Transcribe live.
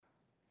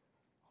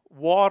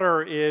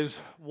Water is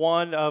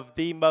one of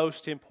the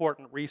most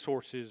important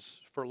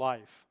resources for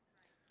life.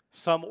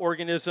 Some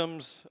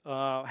organisms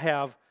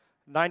have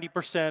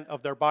 90%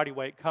 of their body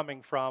weight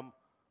coming from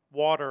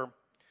water.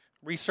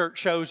 Research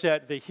shows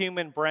that the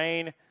human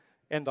brain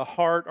and the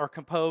heart are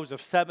composed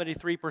of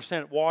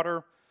 73%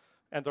 water,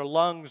 and our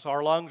lungs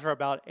are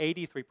about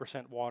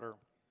 83% water.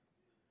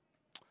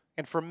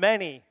 And for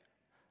many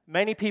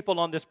people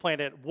on this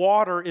planet,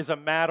 water is a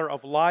matter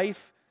of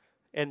life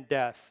and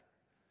death.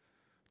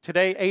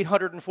 Today,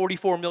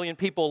 844 million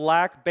people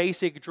lack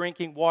basic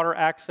drinking water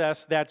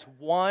access. That's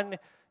 1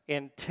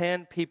 in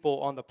 10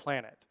 people on the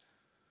planet.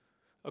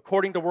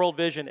 According to World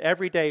Vision,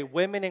 every day,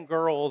 women and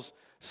girls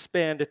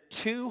spend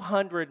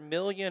 200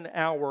 million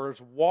hours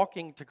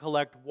walking to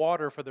collect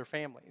water for their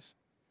families.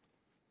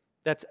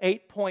 That's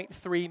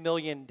 8.3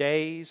 million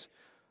days,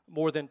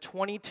 more than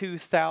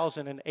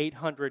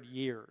 22,800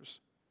 years.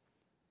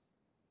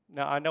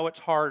 Now, I know it's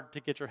hard to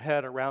get your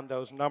head around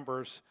those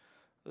numbers,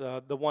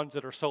 the ones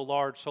that are so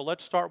large. So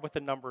let's start with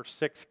the number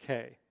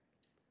 6K.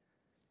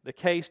 The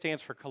K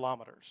stands for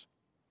kilometers.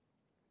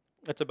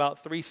 It's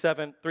about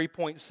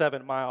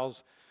 3.7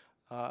 miles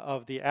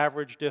of the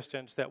average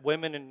distance that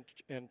women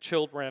and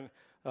children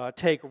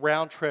take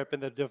round trip in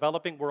the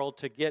developing world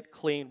to get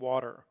clean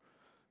water.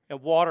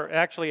 And water,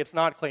 actually, it's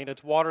not clean.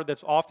 It's water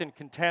that's often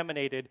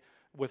contaminated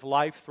with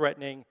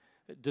life-threatening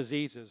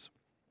diseases.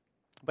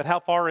 But how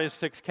far is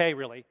 6K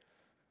really?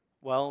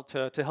 Well,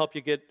 to help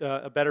you get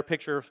a better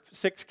picture,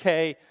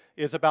 6K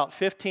is about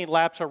 15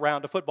 laps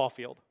around a football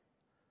field.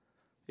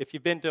 If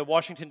you've been to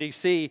Washington,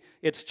 D.C.,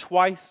 it's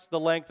twice the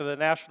length of the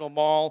National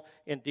Mall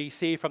in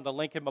D.C. from the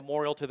Lincoln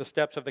Memorial to the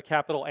steps of the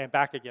Capitol and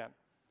back again.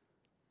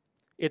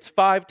 It's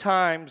 5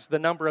 times the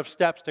number of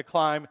steps to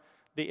climb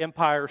the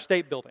Empire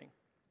State Building.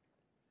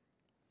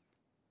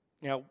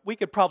 You know, we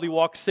could probably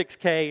walk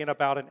 6K in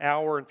about an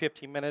hour and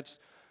 15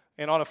 minutes,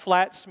 and on a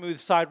flat, smooth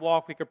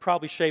sidewalk, we could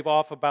probably shave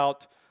off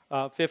about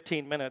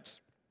 15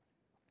 minutes.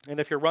 And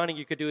if you're running,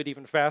 you could do it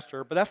even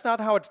faster, but that's not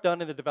how it's done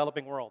in the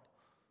developing world.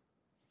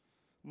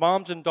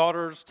 Moms and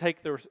daughters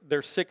take their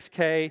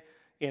 6K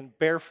in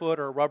barefoot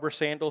or rubber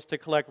sandals to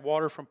collect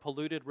water from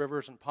polluted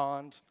rivers and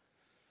ponds.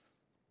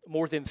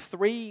 More than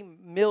 3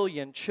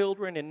 million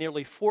children and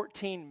nearly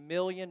 14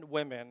 million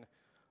women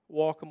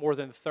walk more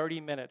than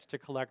 30 minutes to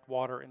collect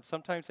water, and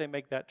sometimes they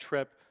make that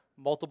trip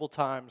multiple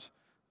times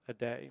a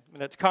day.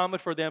 And it's common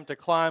for them to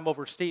climb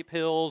over steep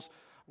hills,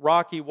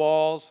 rocky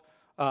walls,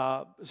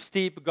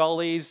 steep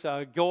gullies,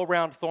 go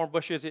around thorn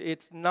bushes.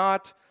 It's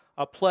not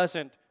a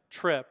pleasant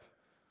trip.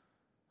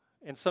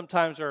 And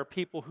sometimes there are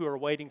people who are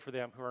waiting for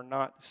them who are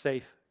not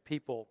safe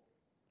people.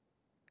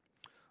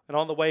 And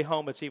on the way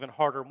home, it's even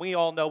harder. We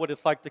all know what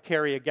it's like to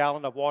carry a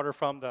gallon of water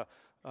from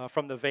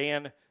the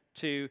van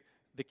to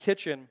the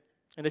kitchen.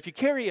 And if you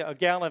carry a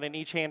gallon in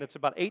each hand, it's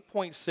about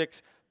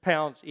 8.6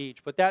 pounds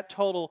each. But that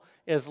total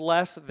is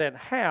less than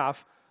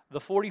half the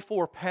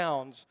 44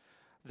 pounds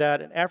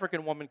that an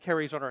African woman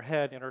carries on her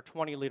head in her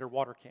 20-liter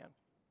water can.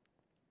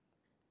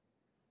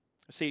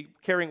 See,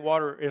 carrying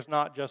water is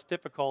not just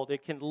difficult.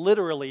 It can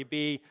literally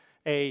be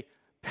a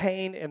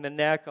pain in the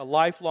neck, a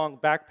lifelong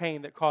back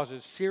pain that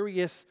causes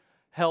serious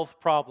health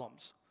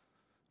problems.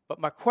 But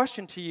my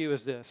question to you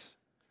is this: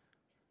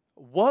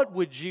 what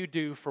would you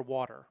do for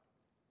water?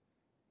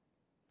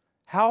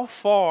 How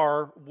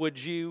far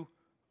would you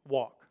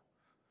walk?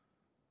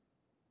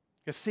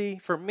 You see,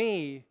 for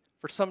me,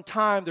 for some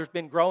time, there's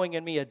been growing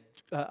in me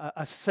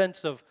a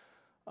sense of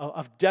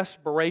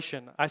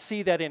desperation. I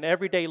see that in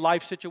everyday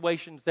life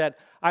situations that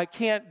I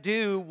can't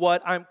do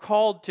what I'm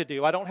called to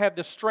do. I don't have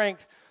the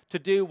strength to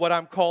do what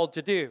I'm called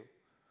to do.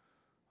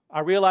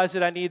 I realize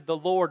that I need the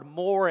Lord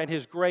more and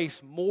His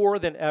grace more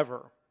than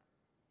ever.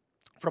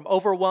 From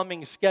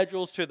overwhelming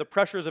schedules to the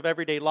pressures of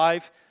everyday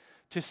life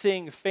to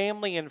seeing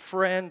family and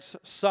friends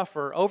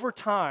suffer, over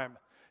time,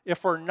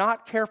 if we're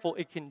not careful,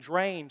 it can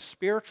drain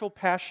spiritual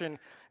passion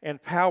and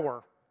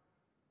power.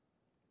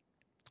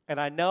 And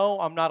I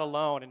know I'm not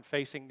alone in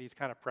facing these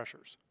kind of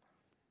pressures.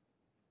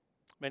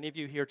 Many of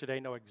you here today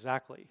know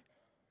exactly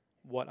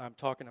what I'm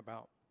talking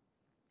about.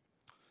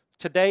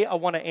 Today, I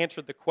want to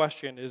answer the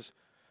question is,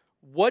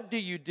 what do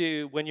you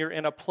do when you're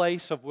in a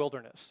place of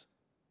wilderness?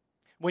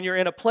 When you're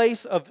in a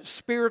place of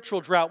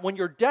spiritual drought, when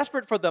you're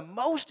desperate for the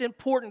most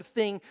important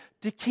thing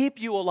to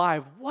keep you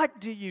alive, what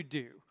do you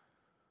do?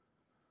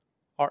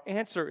 Our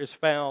answer is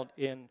found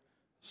in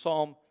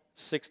Psalm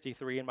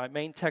 63, and my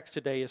main text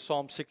today is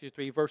Psalm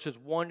 63, verses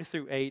 1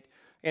 through 8.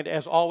 And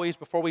as always,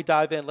 before we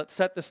dive in, let's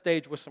set the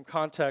stage with some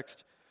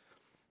context.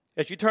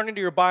 As you turn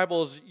into your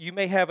Bibles, you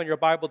may have in your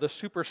Bible the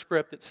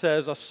superscript that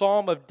says, a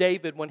Psalm of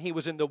David when he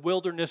was in the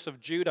wilderness of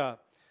Judah.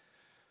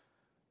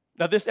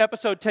 Now, this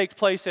episode takes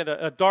place in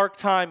a dark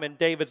time in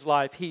David's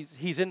life.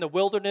 He's in the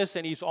wilderness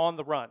and he's on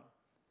the run.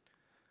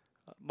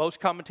 Most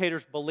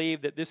commentators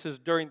believe that this is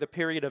during the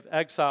period of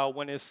exile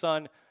when his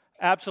son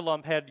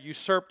Absalom had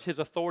usurped his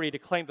authority to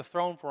claim the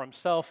throne for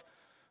himself.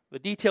 The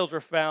details are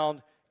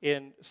found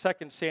in 2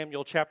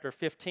 Samuel chapter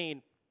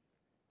 15.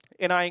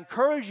 And I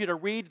encourage you to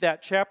read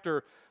that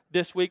chapter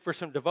this week for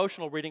some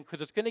devotional reading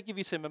because it's going to give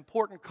you some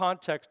important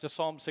context to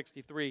Psalm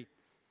 63.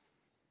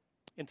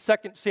 In 2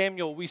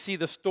 Samuel, we see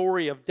the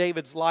story of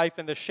David's life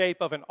in the shape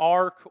of an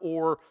ark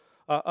or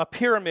a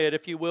pyramid,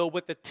 if you will,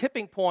 with the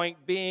tipping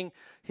point being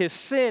his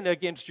sin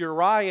against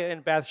Uriah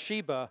and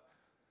Bathsheba.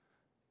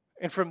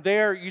 And from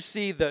there, you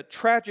see the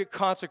tragic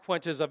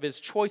consequences of his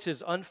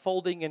choices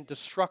unfolding in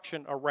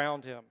destruction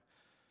around him.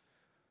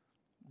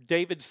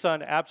 David's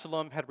son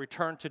Absalom had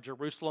returned to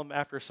Jerusalem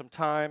after some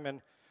time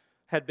and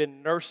had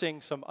been nursing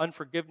some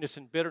unforgiveness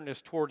and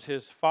bitterness towards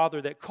his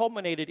father that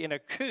culminated in a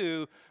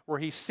coup where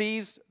he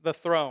seized the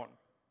throne.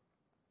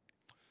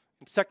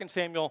 In 2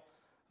 Samuel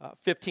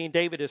 15,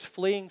 David is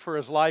fleeing for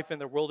his life in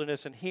the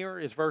wilderness, and here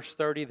is verse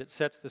 30 that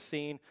sets the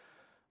scene.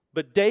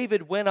 But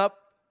David went up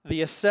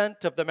the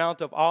ascent of the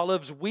Mount of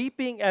Olives,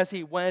 weeping as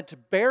he went,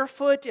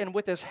 barefoot and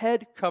with his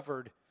head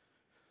covered.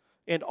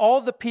 And all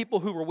the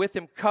people who were with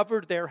him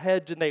covered their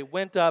heads, and they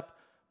went up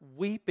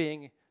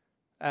weeping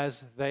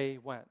as they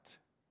went.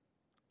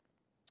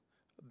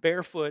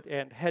 Barefoot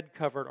and head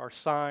covered are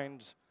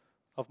signs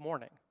of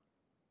mourning.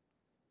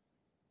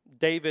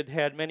 David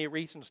had many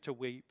reasons to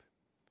weep.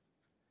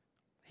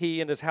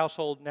 He and his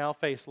household now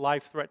faced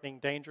life-threatening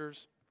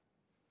dangers.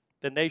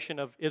 The nation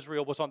of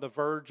Israel was on the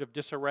verge of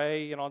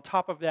disarray, and on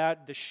top of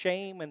that, the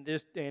shame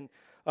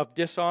of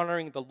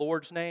dishonoring the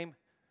Lord's name.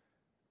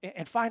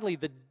 And finally,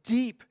 the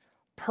deep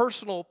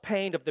personal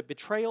pain of the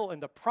betrayal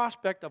and the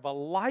prospect of a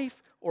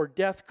life or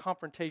death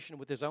confrontation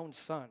with his own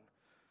son.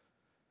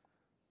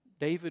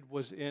 David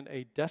was in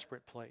a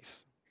desperate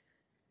place.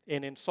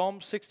 And in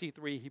Psalm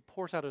 63, he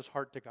pours out his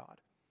heart to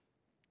God.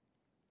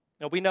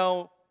 Now we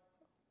know,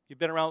 you've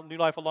been around New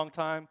Life a long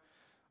time,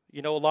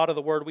 you know a lot of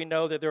the word. We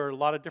know that there are a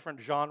lot of different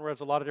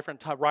genres, a lot of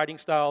different writing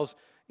styles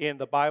in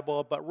the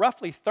Bible, but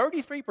roughly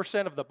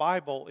 33% of the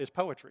Bible is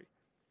poetry.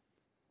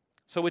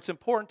 So it's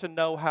important to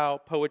know how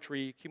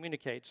poetry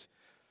communicates.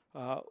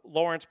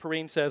 Lawrence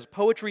Perrine says,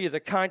 poetry is a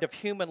kind of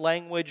human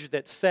language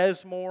that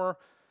says more,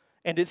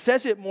 and it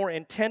says it more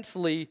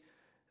intensely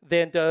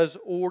than does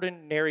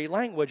ordinary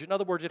language. In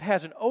other words, it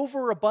has an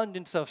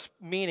overabundance of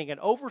meaning, an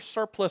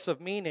oversurplus of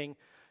meaning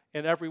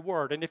in every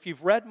word. And if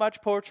you've read much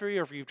poetry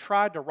or if you've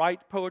tried to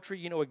write poetry,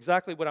 you know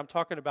exactly what I'm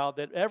talking about,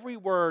 that every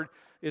word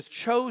is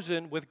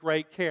chosen with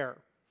great care.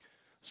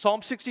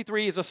 Psalm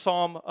 63 is a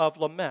psalm of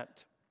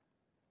lament.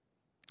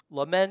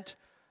 Lament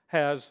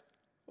has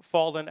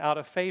fallen out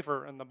of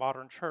favor in the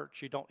modern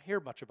church. You don't hear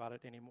much about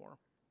it anymore.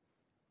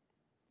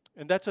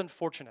 And that's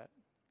unfortunate.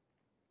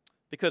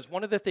 Because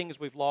one of the things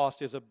we've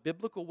lost is a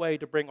biblical way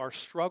to bring our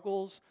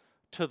struggles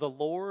to the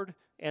Lord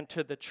and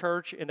to the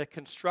church in a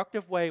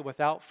constructive way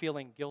without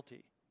feeling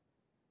guilty.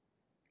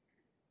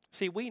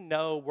 See, we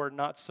know we're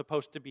not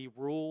supposed to be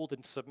ruled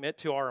and submit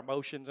to our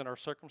emotions and our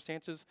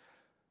circumstances,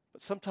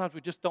 but sometimes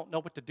we just don't know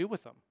what to do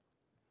with them.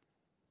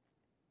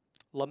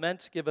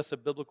 Laments give us a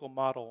biblical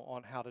model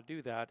on how to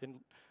do that. And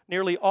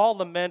nearly all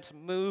laments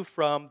move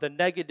from the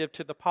negative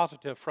to the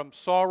positive, from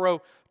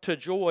sorrow to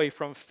joy,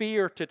 from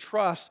fear to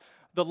trust.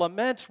 The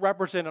laments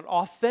represent an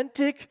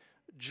authentic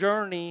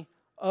journey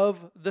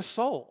of the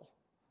soul.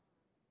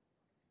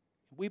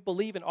 We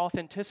believe in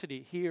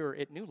authenticity here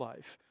at New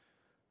Life.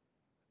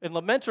 And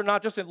laments are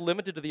not just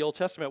limited to the Old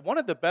Testament. One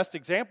of the best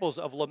examples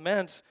of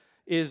laments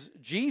is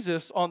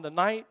Jesus on the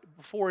night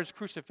before his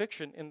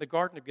crucifixion in the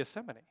Garden of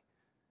Gethsemane.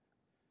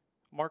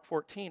 Mark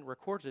 14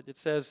 records it. It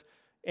says,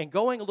 and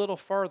going a little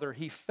further,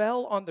 he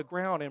fell on the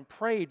ground and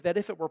prayed that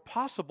if it were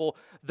possible,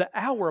 the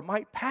hour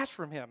might pass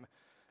from him.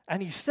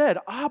 And he said,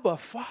 Abba,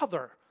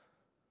 Father,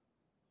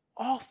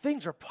 all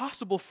things are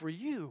possible for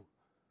you.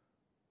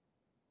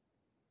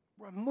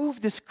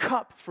 Remove this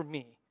cup from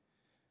me.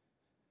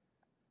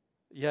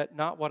 Yet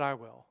not what I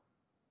will,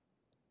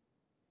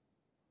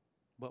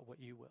 but what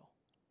you will.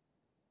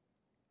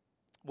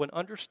 When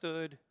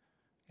understood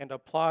and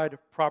applied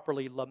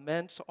properly,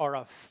 laments are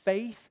a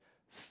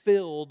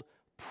faith-filled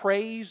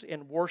praise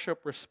and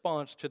worship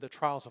response to the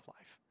trials of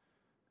life.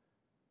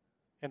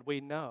 And we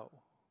know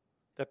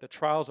that the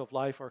trials of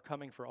life are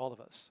coming for all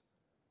of us.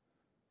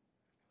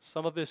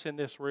 Some of us in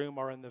this room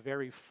are in the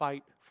very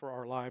fight for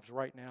our lives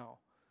right now.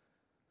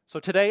 So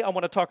today I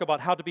want to talk about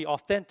how to be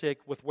authentic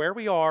with where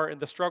we are and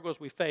the struggles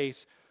we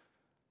face,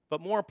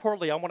 but more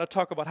importantly, I want to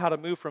talk about how to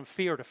move from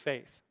fear to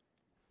faith,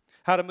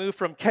 how to move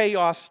from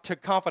chaos to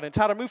confidence,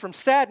 how to move from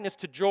sadness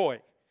to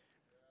joy.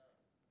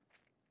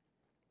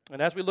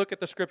 And as we look at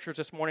the scriptures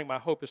this morning, my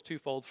hope is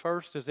twofold.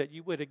 First is that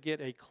you would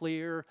get a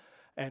clear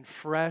and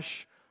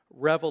fresh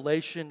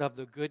revelation of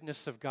the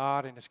goodness of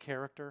God and his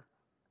character.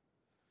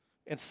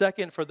 And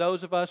second, for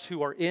those of us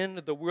who are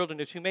in the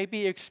wilderness, who may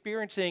be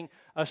experiencing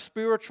a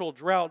spiritual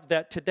drought,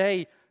 that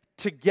today,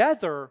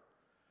 together,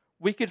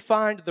 we could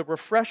find the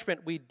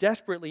refreshment we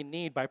desperately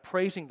need by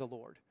praising the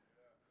Lord.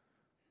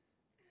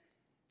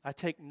 I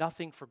take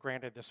nothing for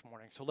granted this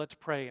morning, so let's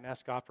pray and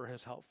ask God for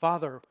his help.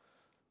 Father,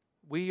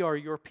 we are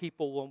your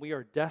people and we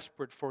are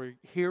desperate for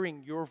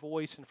hearing your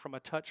voice and from a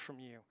touch from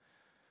you.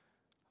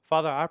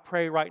 Father, I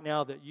pray right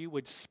now that you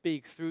would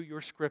speak through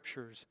your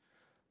scriptures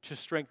to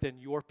strengthen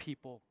your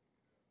people.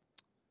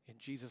 In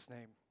Jesus'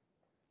 name,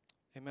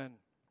 Amen.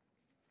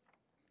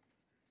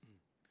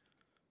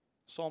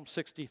 Psalm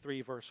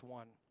 63, verse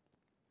 1.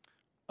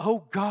 O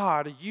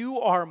God, you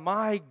are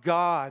my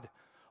God.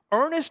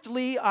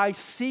 Earnestly I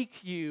seek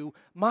you.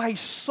 My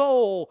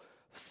soul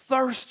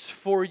thirsts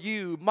for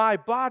you. My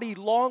body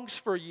longs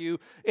for you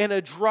in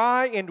a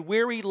dry and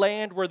weary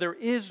land where there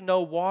is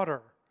no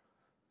water.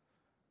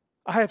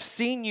 I have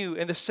seen you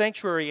in the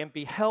sanctuary and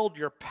beheld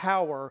your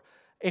power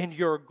and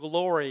your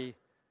glory.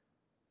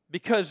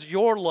 Because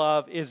your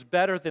love is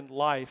better than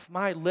life,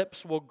 my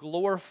lips will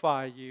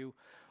glorify you.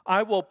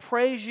 I will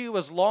praise you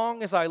as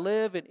long as I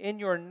live, and in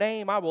your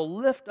name I will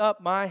lift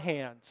up my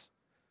hands.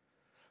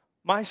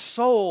 My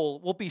soul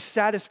will be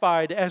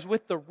satisfied as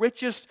with the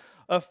richest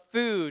of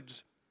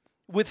foods.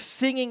 With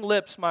singing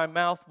lips my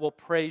mouth will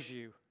praise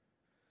you.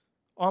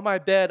 On my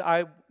bed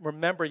I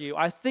remember you.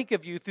 I think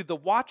of you through the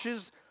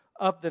watches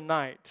of the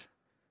night.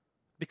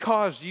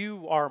 Because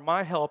you are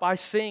my help, I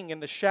sing in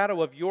the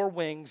shadow of your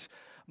wings.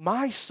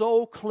 My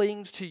soul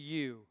clings to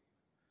you.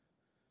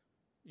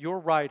 Your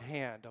right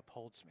hand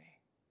upholds me.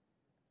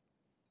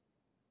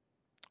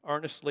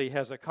 Earnestly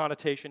has a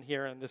connotation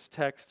here in this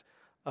text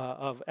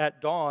of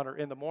at dawn or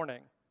in the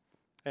morning.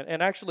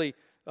 And actually,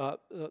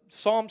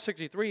 Psalm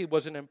 63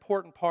 was an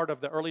important part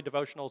of the early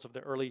devotionals of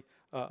the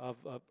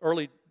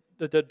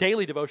the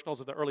daily devotionals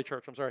of the early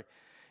church.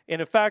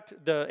 And in fact,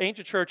 the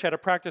ancient church had a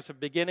practice of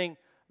beginning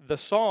the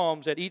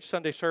Psalms at each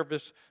Sunday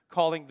service,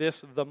 calling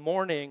this the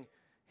morning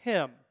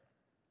hymn.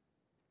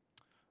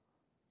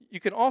 You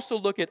can also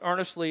look at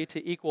earnestly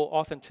to equal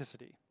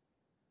authenticity.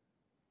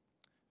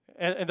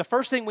 And the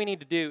first thing we need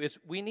to do is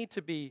we need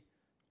to be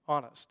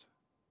honest.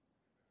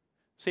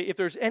 See, if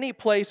there's any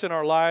place in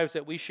our lives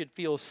that we should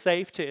feel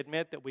safe to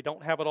admit that we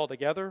don't have it all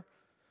together,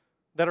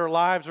 that our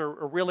lives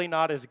are really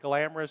not as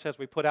glamorous as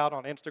we put out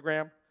on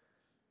Instagram,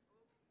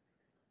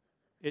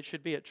 it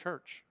should be at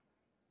church.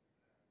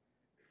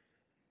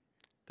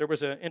 There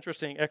was an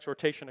interesting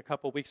exhortation a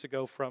couple weeks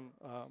ago from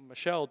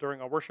Michelle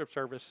during our worship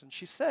service, and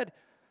she said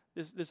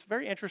this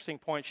very interesting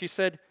point. She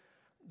said,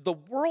 the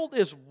world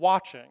is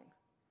watching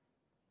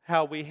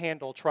how we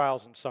handle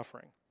trials and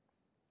suffering.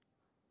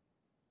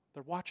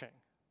 They're watching.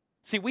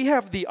 See, we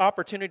have the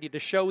opportunity to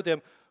show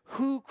them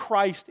who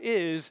Christ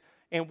is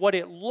and what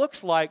it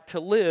looks like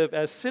to live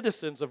as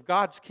citizens of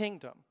God's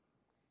kingdom.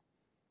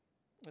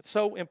 It's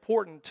so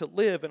important to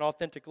live an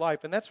authentic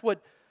life, and that's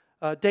what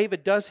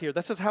David does here.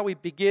 This is how he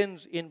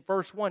begins in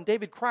verse 1.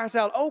 David cries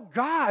out, "Oh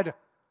God!"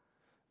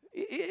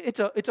 It's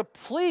a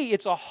plea.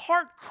 It's a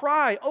heart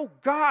cry. "Oh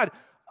God,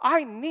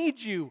 I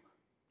need you.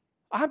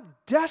 I'm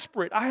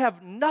desperate. I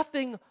have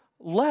nothing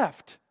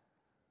left."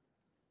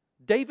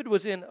 David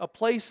was in a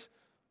place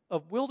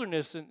of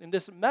wilderness, and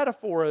this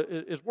metaphor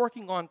is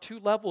working on two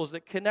levels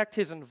that connect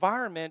his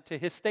environment to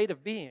his state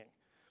of being.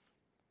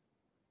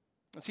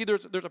 And see,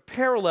 there's a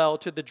parallel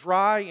to the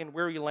dry and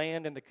weary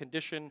land and the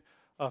condition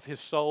of his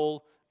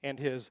soul and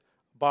his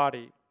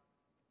body.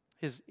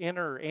 His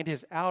inner and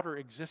his outer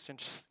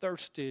existence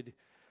thirsted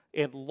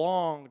and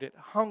longed, it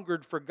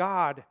hungered for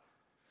God.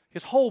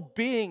 His whole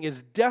being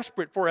is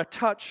desperate for a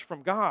touch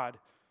from God.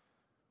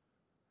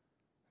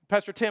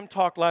 Pastor Tim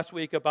talked last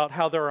week about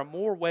how there are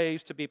more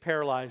ways to be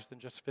paralyzed than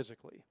just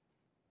physically.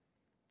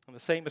 And the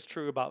same is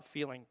true about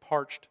feeling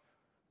parched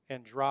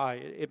and dry.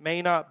 It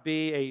may not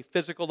be a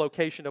physical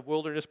location of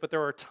wilderness, but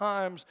there are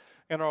times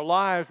in our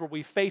lives where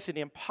we face an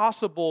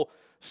impossible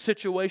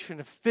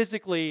situation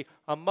physically,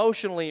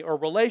 emotionally, or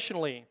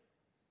relationally.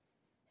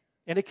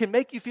 And it can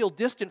make you feel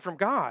distant from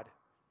God.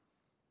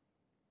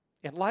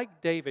 And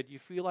like David, you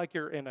feel like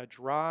you're in a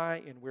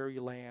dry and weary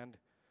land.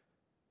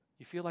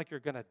 You feel like you're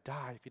going to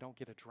die if you don't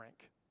get a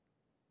drink.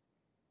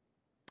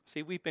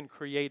 See, we've been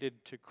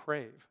created to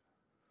crave.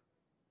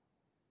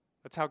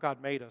 That's how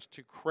God made us,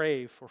 to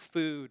crave for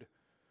food,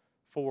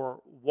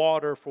 for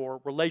water,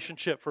 for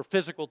relationship, for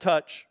physical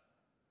touch.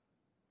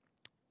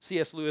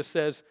 C.S. Lewis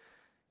says,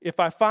 "If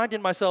I find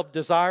in myself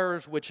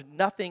desires which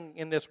nothing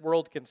in this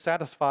world can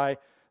satisfy,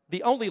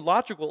 the only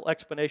logical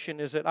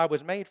explanation is that I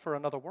was made for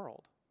another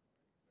world."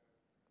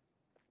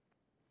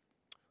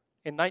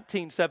 In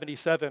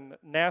 1977,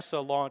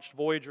 NASA launched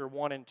Voyager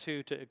 1 and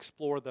 2 to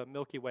explore the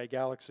Milky Way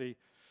galaxy.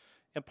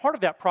 And part of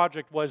that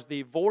project was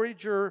the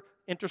Voyager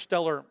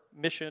Interstellar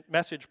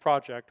Message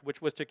Project,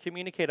 which was to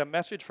communicate a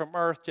message from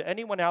Earth to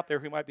anyone out there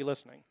who might be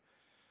listening.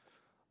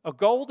 A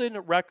golden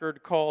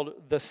record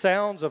called The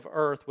Sounds of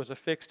Earth was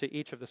affixed to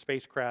each of the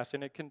spacecrafts,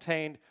 and it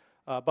contained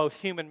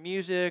both human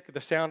music,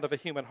 the sound of a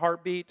human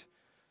heartbeat.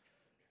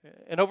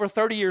 And over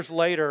 30 years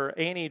later,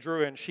 Annie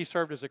Druin, she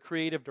served as a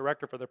creative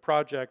director for the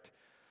project.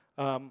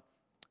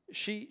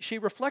 She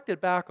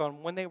reflected back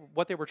on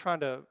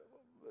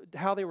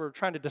how they were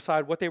trying to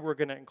decide what they were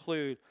going to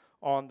include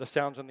on The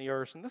Sounds on the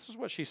Earth. And this is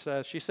what she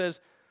says. She says,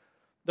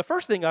 "The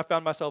first thing I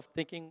found myself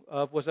thinking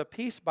of was a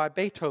piece by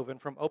Beethoven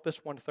from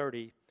Opus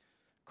 130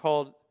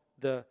 called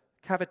the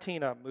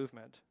Cavatina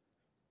Movement.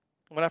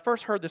 When I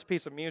first heard this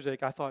piece of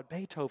music, I thought,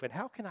 Beethoven,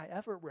 how can I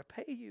ever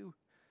repay you?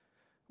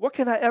 What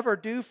can I ever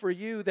do for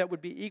you that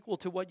would be equal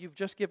to what you've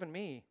just given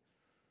me?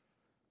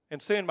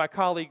 And soon my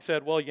colleague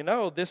said,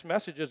 well, this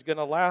message is going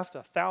to last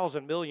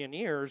 1,000 million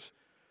years.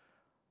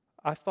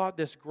 I thought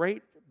this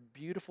great,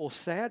 beautiful,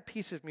 sad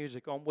piece of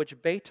music on which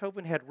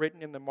Beethoven had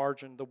written in the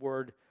margin the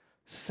word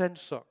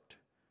Sehnsucht,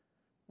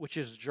 which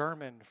is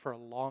German for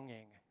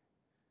longing.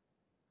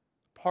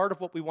 Part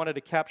of what we wanted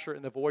to capture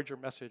in the Voyager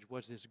message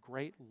was this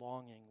great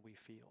longing we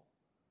feel.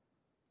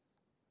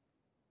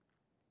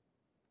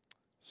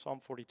 Psalm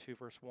 42,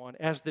 verse 1,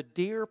 as the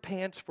deer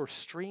pants for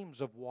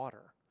streams of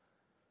water,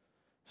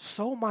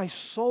 so my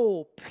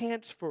soul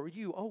pants for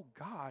you, O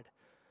God.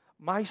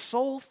 My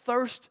soul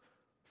thirsts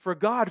for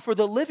God, for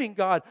the living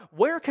God.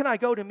 Where can I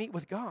go to meet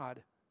with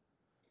God?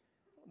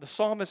 The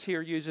psalmist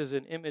here uses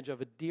an image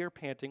of a deer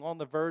panting on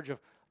the verge of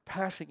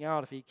passing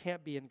out if he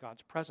can't be in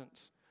God's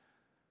presence.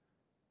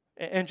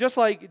 And just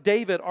like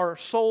David, our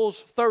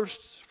souls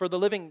thirsts for the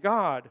living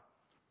God.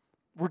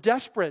 We're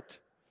desperate.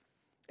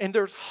 And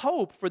there's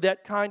hope for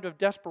that kind of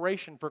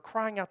desperation, for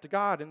crying out to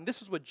God. And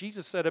this is what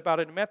Jesus said about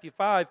it in Matthew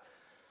 5.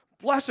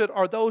 Blessed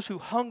are those who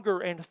hunger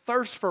and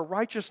thirst for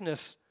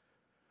righteousness,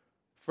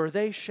 for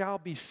they shall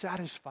be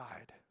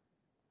satisfied.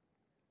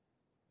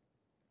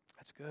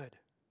 That's good.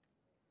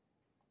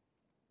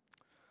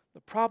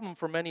 The problem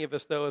for many of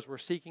us, though, is we're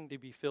seeking to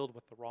be filled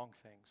with the wrong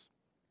things.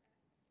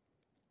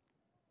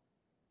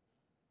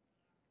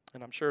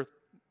 And I'm sure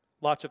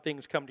lots of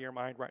things come to your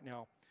mind right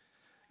now.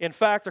 In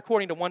fact,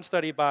 according to one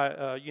study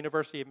by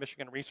University of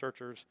Michigan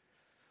researchers,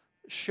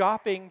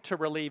 shopping to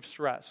relieve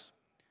stress,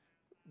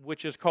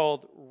 which is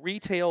called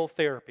retail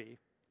therapy,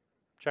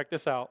 check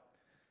this out,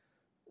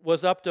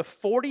 was up to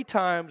 40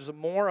 times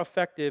more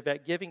effective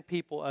at giving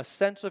people a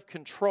sense of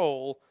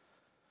control,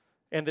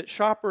 and that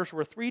shoppers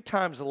were 3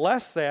 times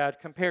less sad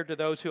compared to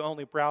those who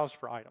only browsed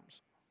for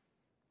items.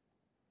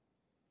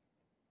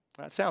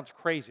 That sounds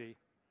crazy,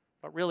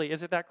 but really,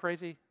 is it that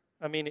crazy?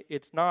 I mean,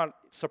 it's not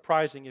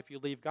surprising if you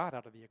leave God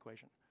out of the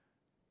equation.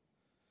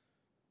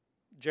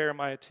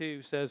 Jeremiah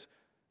 2 says,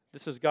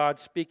 this is God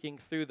speaking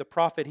through the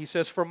prophet. He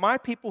says, for my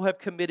people have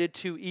committed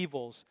 2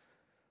 evils.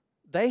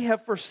 They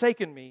have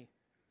forsaken me,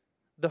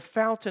 the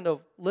fountain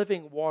of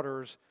living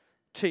waters,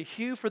 to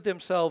hew for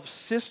themselves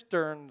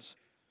cisterns,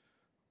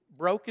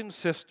 broken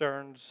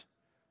cisterns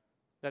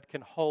that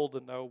can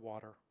hold no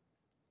water.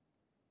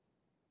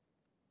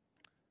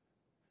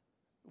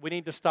 We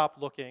need to stop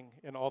looking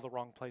in all the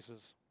wrong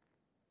places.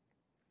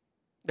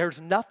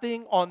 There's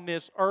nothing on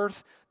this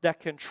earth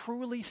that can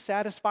truly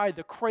satisfy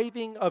the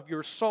craving of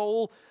your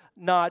soul.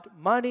 Not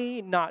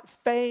money, not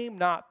fame,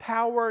 not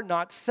power,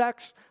 not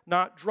sex,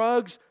 not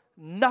drugs,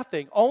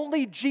 nothing.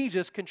 Only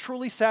Jesus can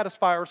truly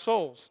satisfy our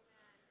souls.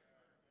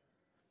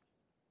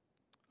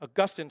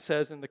 Augustine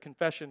says in the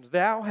Confessions,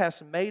 thou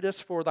hast made us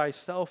for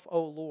thyself,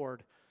 O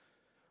Lord,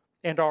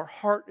 and our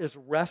heart is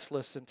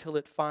restless until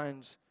it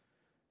finds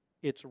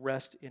its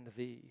rest in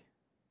thee.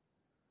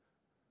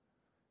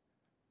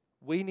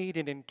 We need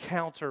an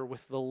encounter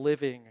with the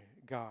living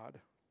God.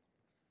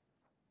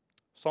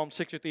 Psalm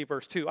 63,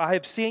 verse 2, I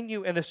have seen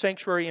you in the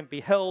sanctuary and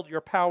beheld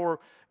your power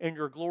and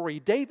your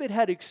glory. David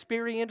had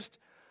experienced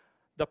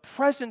the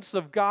presence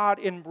of God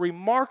in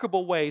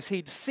remarkable ways.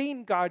 He'd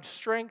seen God's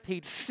strength.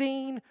 He'd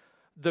seen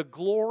the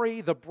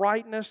glory, the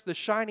brightness, the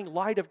shining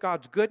light of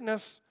God's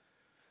goodness.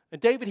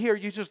 And David here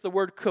uses the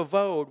word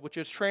kavod, which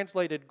is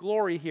translated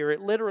glory here.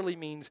 It literally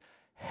means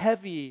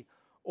heavy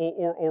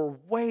or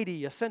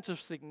weighty, a sense of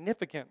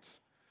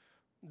significance.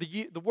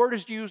 The word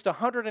is used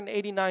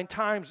 189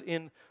 times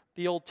in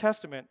the Old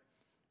Testament.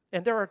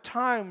 And there are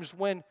times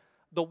when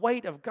the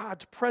weight of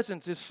God's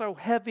presence is so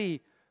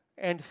heavy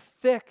and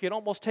thick, it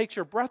almost takes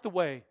your breath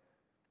away.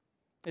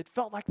 It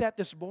felt like that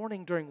this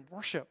morning during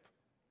worship.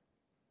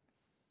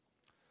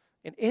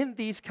 And in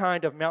these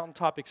kind of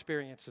mountaintop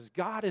experiences,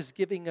 God is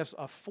giving us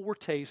a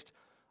foretaste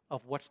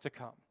of what's to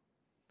come.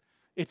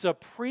 It's a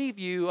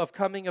preview of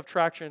coming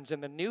attractions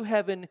in the new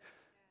heaven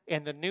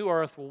and the new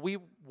earth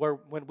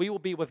when we will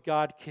be with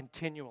God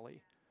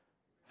continually,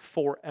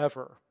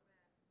 forever.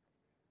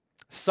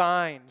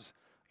 Signs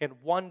and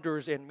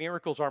wonders and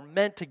miracles are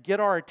meant to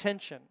get our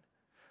attention.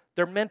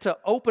 They're meant to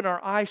open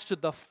our eyes to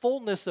the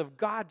fullness of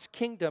God's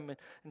kingdom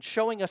and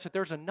showing us that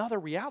there's another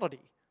reality.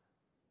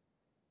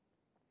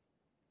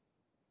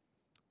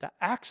 The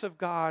acts of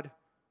God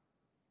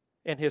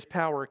and His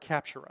power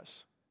capture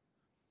us.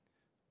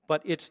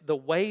 But it's the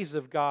ways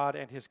of God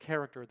and His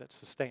character that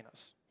sustain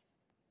us.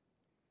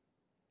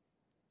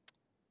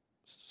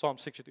 Psalm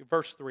 63,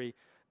 verse 3,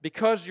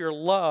 because your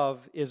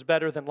love is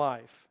better than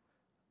life,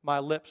 my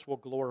lips will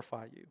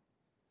glorify you.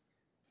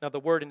 Now the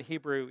word in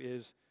Hebrew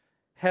is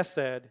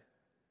hesed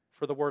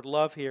for the word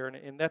love here,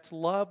 and that's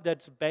love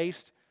that's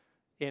based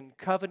in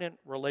covenant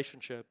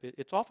relationship.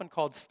 It's often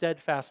called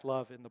steadfast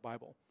love in the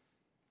Bible.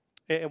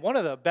 And one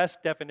of the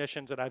best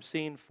definitions that I've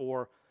seen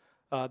for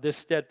this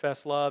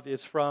steadfast love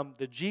is from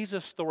the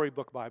Jesus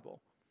Storybook Bible.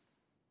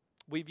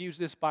 We've used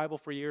this Bible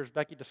for years.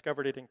 Becky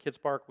discovered it in Kids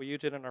Park. We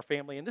use it in our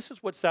family. And this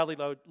is what Sally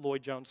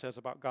Lloyd-Jones says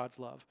about God's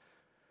love.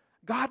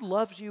 God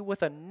loves you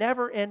with a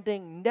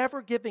never-ending,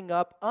 never giving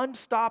up,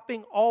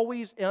 unstopping,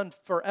 always and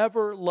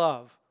forever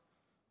love.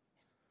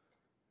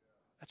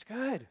 That's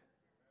good.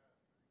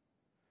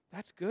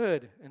 That's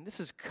good. And this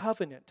is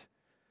covenant,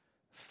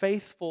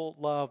 faithful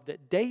love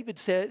that David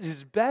says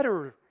is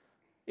better.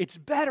 It's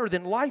better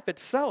than life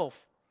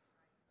itself.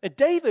 And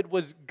David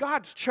was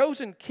God's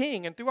chosen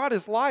king, and throughout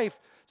his life,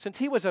 since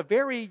he was a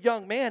very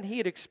young man, he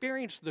had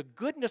experienced the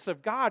goodness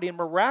of God in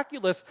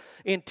miraculous,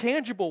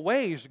 intangible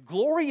ways,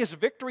 glorious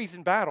victories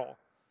in battle,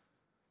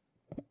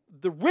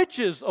 the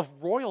riches of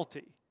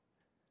royalty.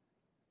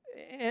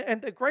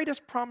 And the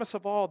greatest promise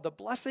of all, the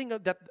blessing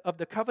of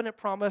the covenant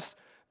promise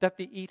that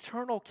the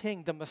eternal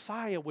king, the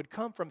Messiah, would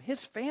come from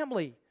his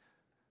family.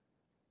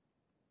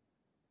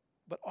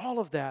 But all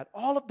of that,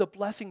 all of the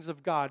blessings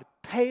of God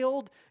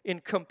paled in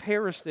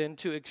comparison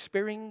to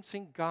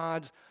experiencing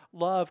God's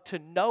love, to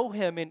know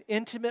Him in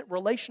intimate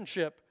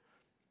relationship.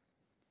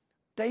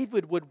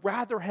 David would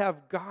rather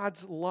have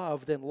God's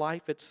love than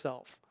life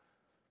itself.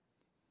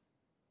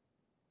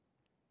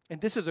 And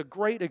this is a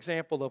great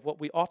example of what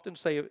we often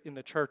say in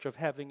the church of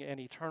having an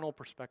eternal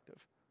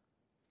perspective.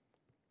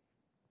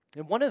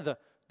 And one of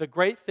the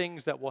great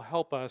things that will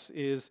help us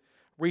is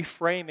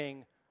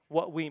reframing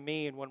what we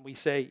mean when we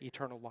say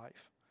eternal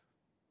life.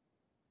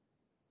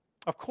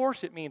 Of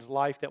course, it means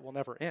life that will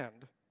never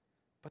end,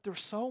 but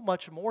there's so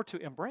much more to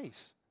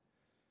embrace.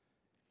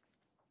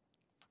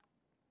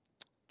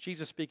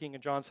 Jesus speaking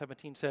in John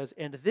 17 says,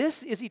 "And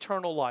this is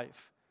eternal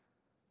life,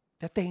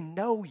 that they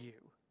know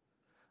you,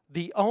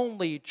 the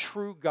only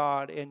true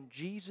God, and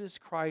Jesus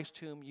Christ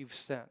whom you've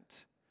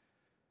sent."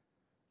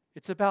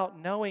 It's about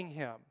knowing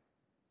Him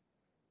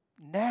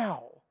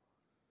now.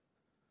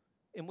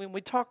 And when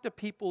we talk to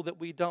people that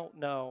we don't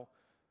know,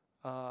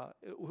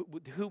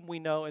 whom we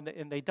know,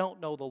 and they don't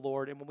know the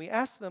Lord, and when we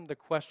ask them the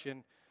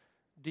question,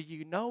 do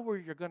you know where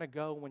you're going to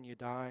go when you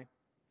die?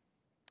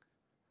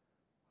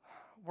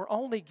 We're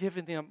only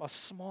giving them a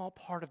small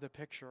part of the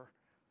picture.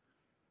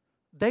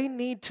 They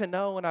need to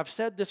know, and I've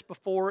said this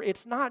before,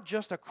 it's not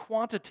just a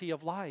quantity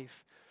of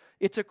life,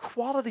 it's a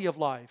quality of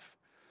life.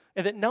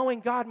 And that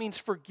knowing God means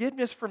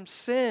forgiveness from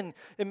sin,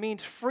 it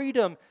means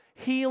freedom,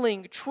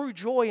 healing, true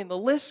joy, and the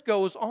list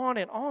goes on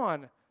and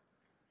on.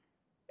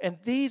 And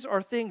these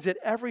are things that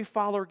every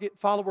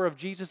follower of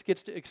Jesus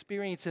gets to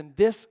experience in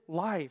this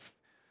life.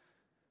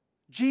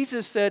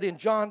 Jesus said in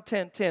John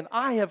 10:10,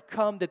 "I have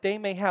come that they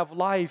may have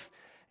life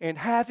and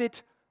have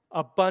it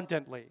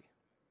abundantly."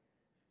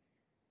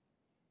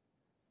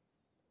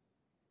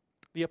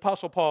 The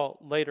Apostle Paul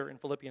later in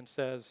Philippians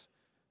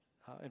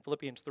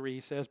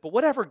 3 says, "But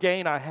whatever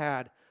gain I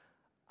had,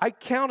 I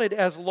counted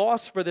as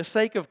loss for the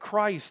sake of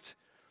Christ.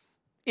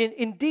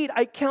 Indeed,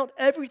 I count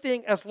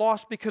everything as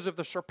loss because of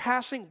the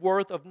surpassing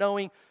worth of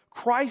knowing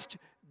Christ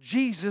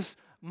Jesus,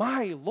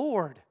 my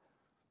Lord."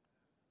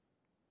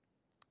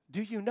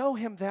 Do you know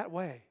Him that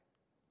way?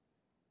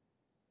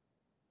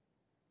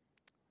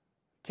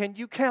 Can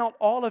you count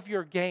all of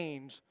your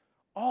gains,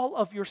 all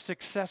of your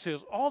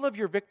successes, all of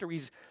your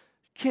victories?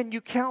 Can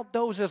you count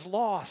those as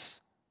loss?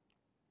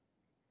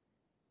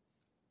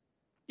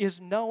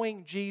 Is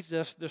knowing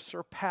Jesus the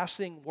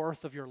surpassing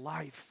worth of your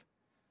life?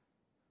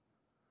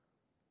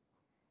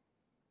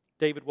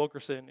 David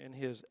Wilkerson, in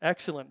his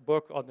excellent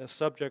book on this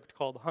subject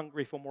called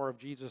Hungry for More of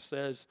Jesus,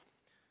 says,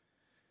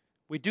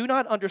 "We do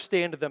not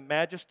understand the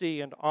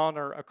majesty and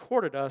honor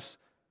accorded us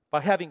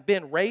by having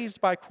been raised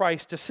by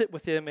Christ to sit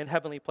with Him in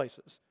heavenly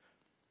places.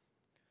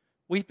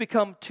 We've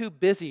become too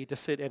busy to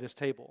sit at His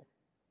table.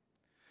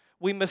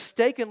 We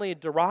mistakenly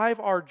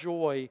derive our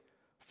joy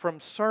from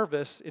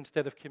service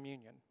instead of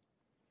communion.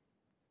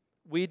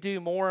 We do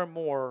more and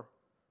more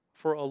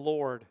for a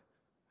Lord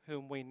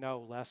whom we know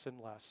less and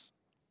less."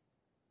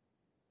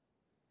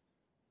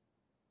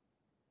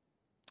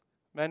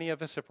 Many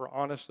of us, if we're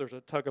honest, there's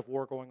a tug of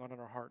war going on in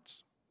our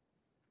hearts.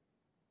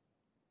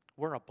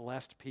 We're a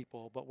blessed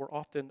people, but we're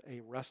often a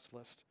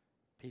restless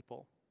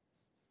people.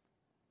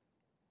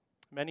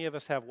 Many of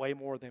us have way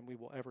more than we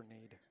will ever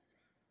need.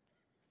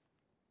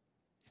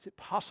 Is it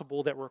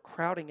possible that we're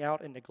crowding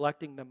out and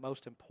neglecting the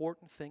most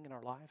important thing in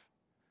our life?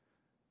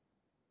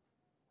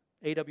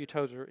 A.W.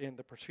 Tozer in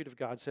The Pursuit of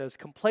God says,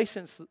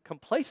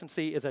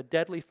 complacency is a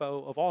deadly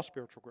foe of all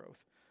spiritual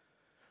growth.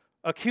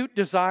 Acute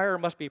desire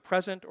must be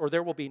present, or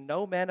there will be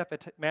no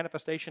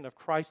manifestation of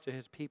Christ to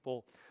His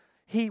people.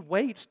 He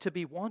waits to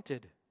be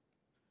wanted.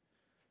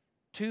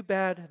 Too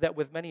bad that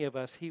with many of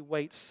us, He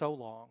waits so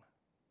long,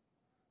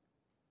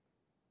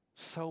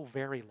 so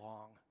very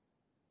long,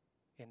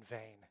 in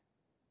vain.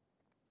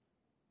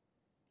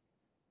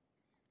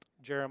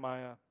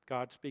 Jeremiah,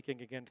 God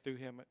speaking again through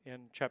him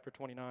in chapter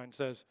 29,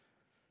 says,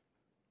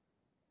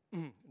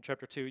 in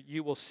chapter 2,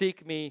 "You will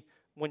seek me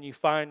when you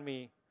find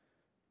me.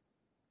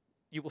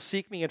 You will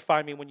seek me and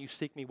find me when you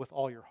seek me with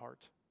all your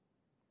heart."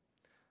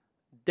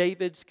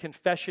 David's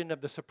confession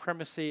of the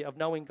supremacy of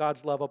knowing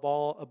God's love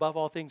above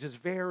all things is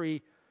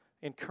very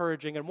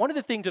encouraging. And one of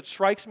the things that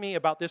strikes me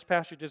about this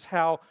passage is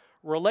how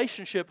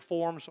relationship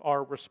forms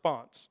our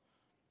response.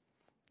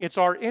 It's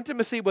our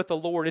intimacy with the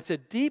Lord. It's a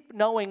deep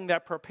knowing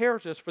that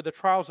prepares us for the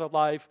trials of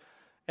life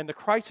and the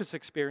crisis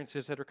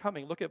experiences that are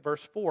coming. Look at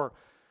verse 4.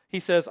 He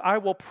says, "I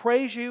will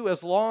praise you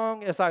as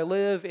long as I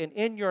live, and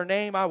in your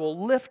name I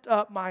will lift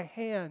up my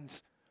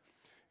hands."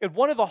 And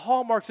one of the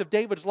hallmarks of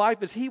David's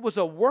life is he was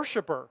a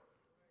worshiper.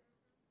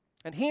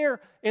 And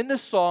here in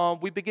this psalm,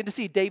 we begin to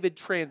see David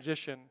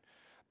transition.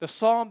 The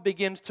psalm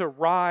begins to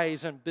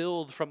rise and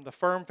build from the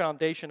firm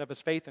foundation of his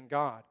faith in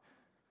God.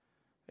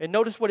 And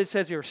notice what it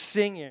says here,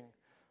 singing,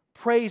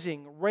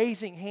 praising,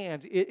 raising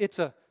hands. It's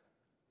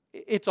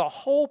a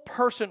whole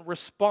person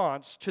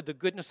response to the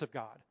goodness of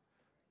God.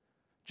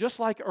 Just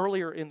like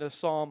earlier in the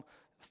psalm,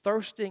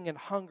 thirsting and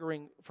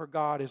hungering for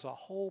God is a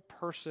whole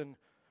person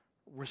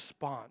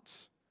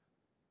response.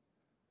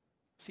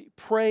 See,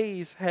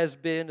 praise has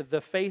been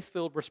the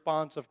faith-filled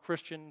response of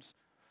Christians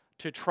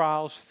to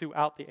trials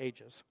throughout the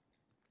ages.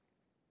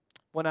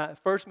 When I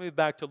first moved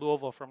back to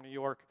Louisville from New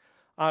York,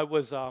 I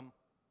was a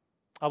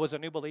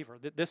new believer.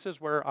 This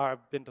is where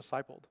I've been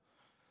discipled.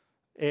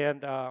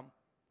 And I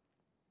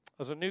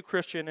was a new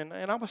Christian,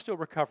 and I was still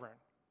recovering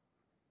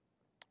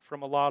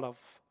from a lot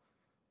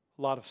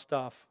of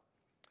stuff.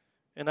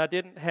 And I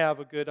didn't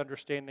have a good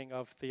understanding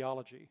of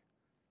theology.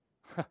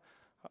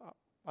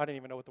 I didn't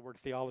even know what the word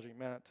theology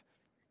meant.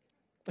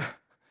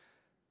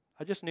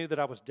 I just knew that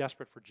I was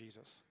desperate for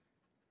Jesus.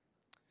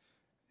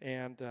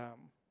 And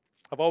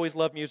I've always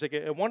loved music.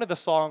 And one of the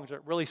songs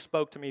that really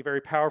spoke to me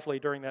very powerfully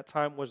during that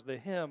time was the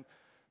hymn,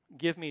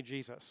 Give Me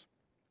Jesus.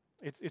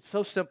 It's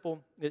so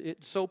simple.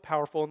 It's so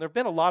powerful. And there have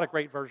been a lot of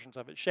great versions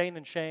of it. Shane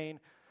and Shane,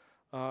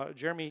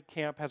 Jeremy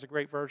Camp has a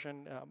great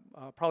version.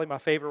 Probably my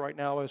favorite right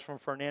now is from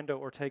Fernando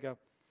Ortega.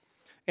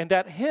 And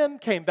that hymn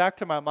came back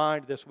to my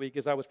mind this week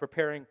as I was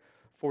preparing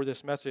for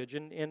this message.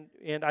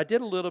 And I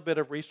did a little bit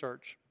of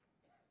research.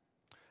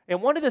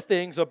 And one of the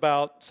things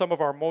about some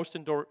of our most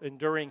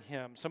enduring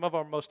hymns, some of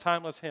our most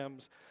timeless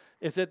hymns,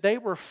 is that they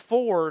were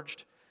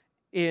forged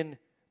in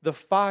the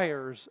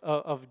fires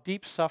of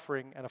deep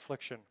suffering and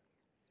affliction.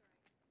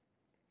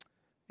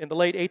 In the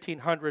late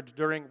 1800s,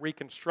 during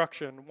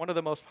Reconstruction, one of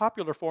the most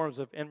popular forms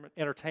of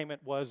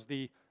entertainment was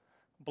the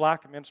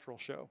black minstrel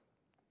show.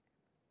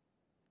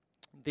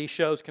 These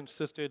shows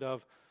consisted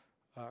of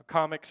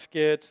comic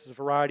skits,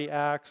 variety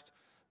acts,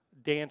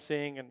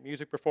 dancing, and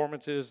music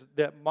performances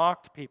that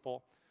mocked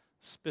people,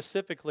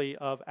 specifically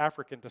of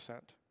African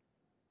descent.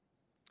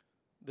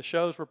 The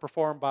shows were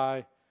performed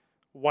by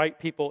white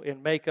people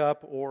in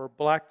makeup or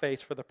blackface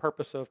for the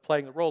purpose of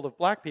playing the role of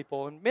black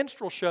people, and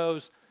minstrel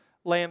shows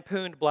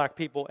lampooned black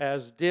people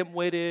as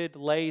dim-witted,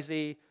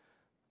 lazy,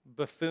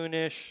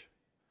 buffoonish,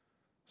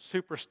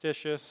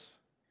 superstitious,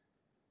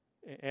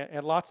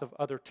 and lots of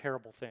other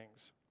terrible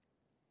things.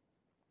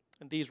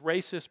 And these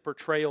racist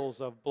portrayals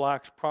of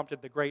blacks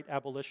prompted the great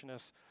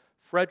abolitionist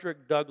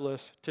Frederick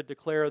Douglass to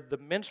declare the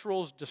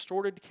minstrels'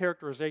 distorted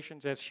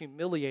characterizations as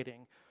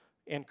humiliating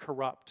and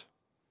corrupt.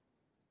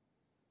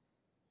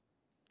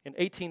 In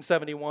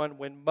 1871,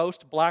 when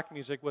most black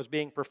music was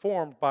being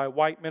performed by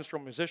white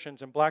minstrel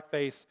musicians in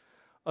blackface,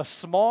 a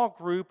small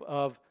group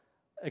of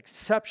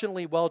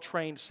exceptionally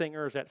well-trained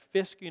singers at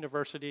Fisk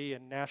University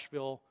in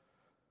Nashville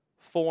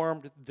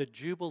formed the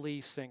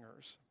Jubilee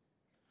Singers.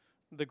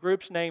 The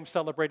group's name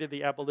celebrated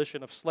the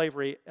abolition of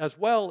slavery, as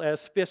well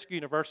as Fisk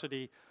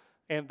University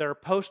and their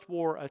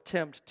post-war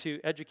attempt to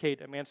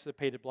educate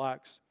emancipated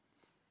blacks.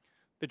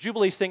 The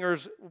Jubilee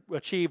Singers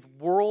achieved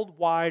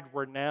worldwide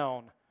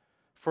renown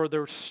for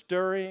their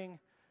stirring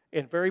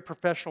and very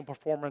professional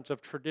performance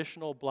of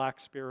traditional black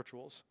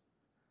spirituals.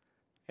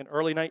 In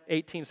early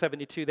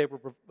 1872, they were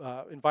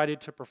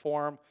invited to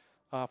perform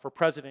for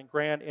President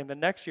Grant. And the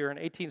next year, in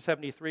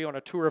 1873, on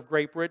a tour of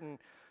Great Britain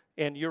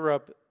and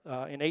Europe,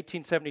 in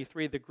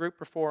 1873, the group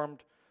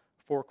performed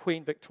for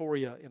Queen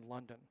Victoria in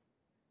London.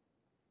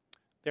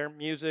 Their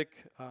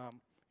music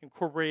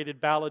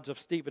incorporated ballads of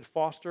Stephen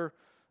Foster,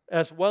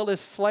 as well as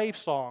slave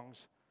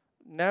songs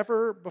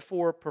never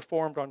before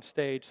performed on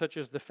stage, such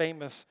as the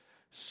famous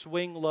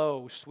Swing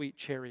Low, Sweet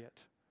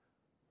Chariot,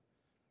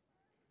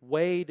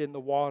 Wade in the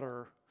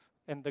Water,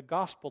 and the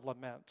Gospel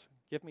Lament,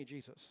 Give Me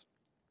Jesus.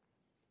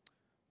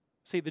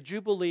 See, the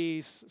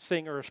Jubilee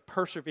singers'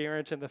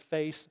 perseverance in the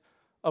face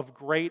of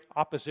great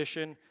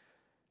opposition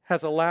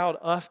has allowed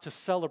us to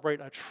celebrate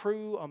a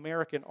true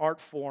American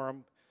art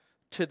form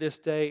to this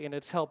day, and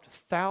it's helped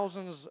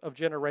thousands of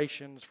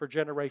generations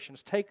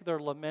take their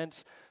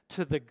laments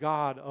to the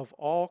God of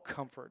all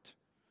comfort.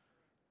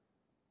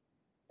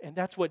 And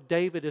that's what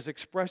David is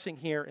expressing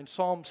here in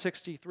Psalm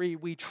 63.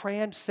 We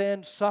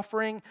transcend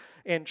suffering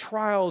and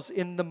trials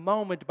in the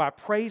moment by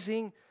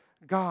praising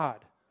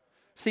God.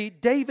 See,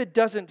 David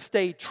doesn't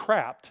stay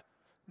trapped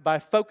by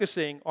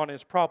focusing on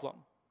his problem.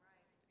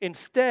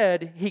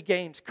 Instead, he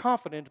gains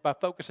confidence by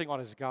focusing on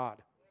his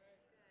God.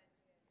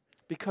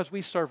 Because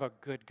we serve a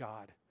good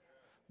God.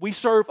 We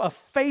serve a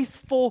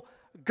faithful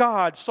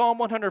God. Psalm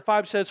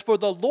 105 says, "For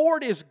the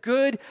Lord is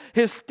good,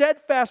 His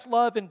steadfast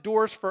love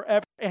endures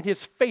forever, and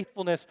His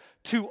faithfulness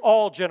to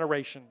all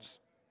generations."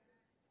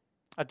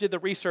 I did the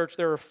research.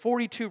 There are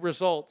 42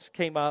 results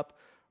came up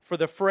for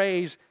the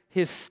phrase,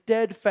 "His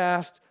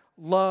steadfast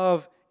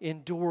love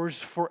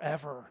endures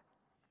forever."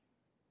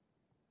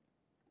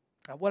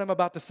 Now, what I'm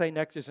about to say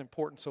next is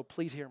important, so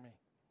please hear me.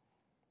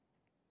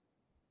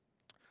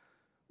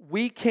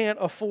 We can't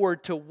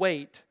afford to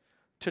wait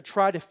to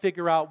try to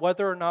figure out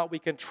whether or not we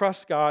can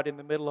trust God in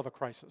the middle of a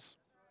crisis.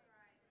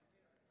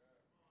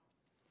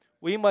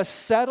 We must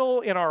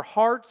settle in our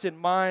hearts and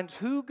minds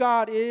who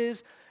God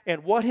is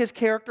and what His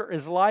character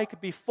is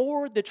like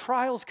before the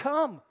trials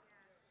come.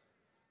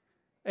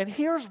 And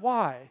here's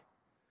why.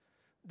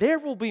 There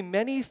will be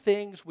many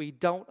things we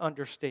don't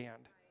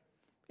understand.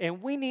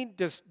 And we need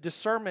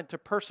discernment to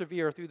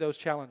persevere through those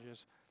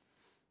challenges.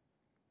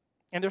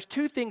 And there's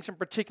two things in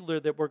particular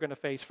that we're going to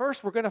face.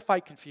 First, we're going to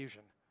fight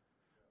confusion.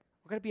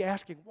 We're going to be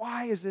asking,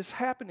 why is this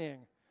happening?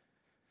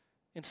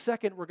 And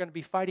second, we're going to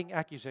be fighting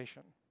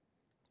accusation.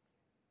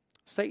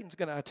 Satan's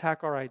going to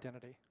attack our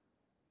identity.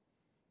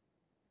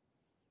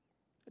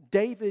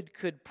 David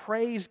could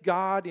praise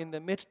God in the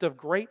midst of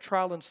great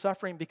trial and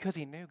suffering because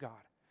he knew God.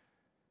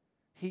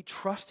 He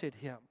trusted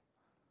Him.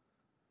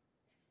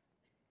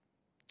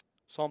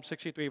 Psalm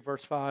 63,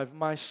 verse 5,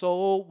 my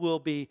soul will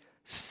be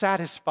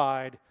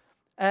satisfied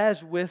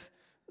as with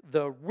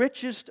the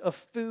richest of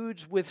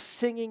foods. With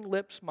singing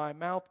lips, my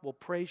mouth will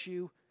praise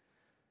you.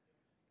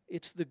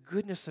 It's the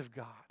goodness of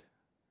God,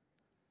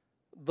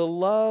 the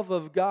love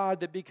of God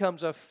that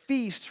becomes a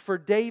feast for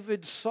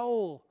David's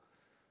soul.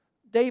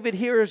 David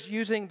here is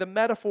using the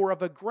metaphor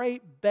of a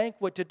great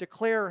banquet to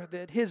declare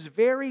that his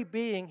very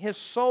being, his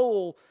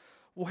soul,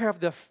 will have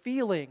the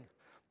feeling,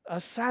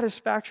 a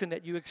satisfaction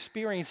that you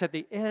experience at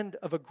the end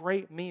of a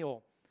great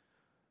meal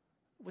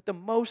with the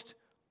most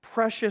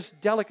precious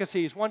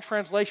delicacies. One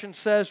translation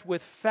says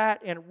with fat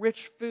and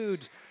rich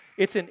foods.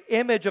 It's an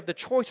image of the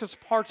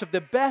choicest parts of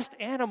the best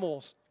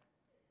animals.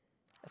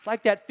 It's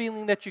like that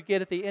feeling that you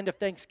get at the end of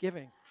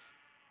Thanksgiving.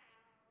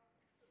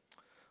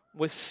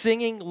 With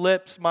singing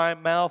lips, my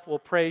mouth will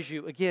praise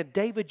you. Again,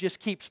 David just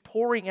keeps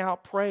pouring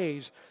out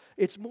praise.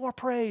 It's more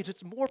praise.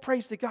 It's more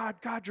praise to God.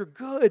 God, you're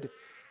good.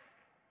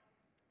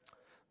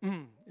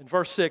 In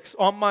verse 6,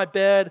 on my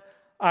bed,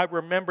 I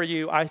remember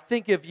you. I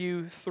think of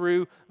you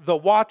through the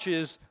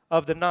watches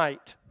of the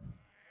night.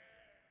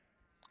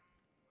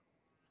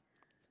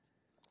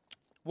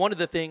 One of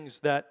the things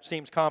that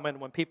seems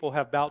common when people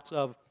have bouts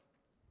of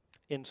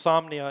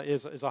insomnia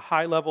is a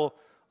high level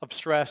of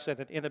stress and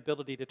an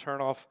inability to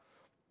turn off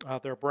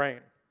their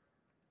brain.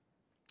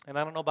 And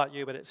I don't know about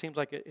you, but it seems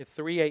like at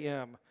 3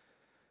 a.m.,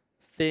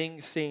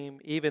 things seem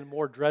even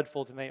more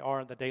dreadful than they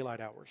are in the daylight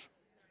hours.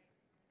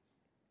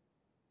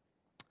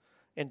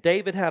 And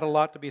David had a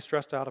lot to be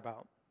stressed out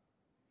about.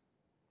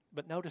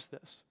 But notice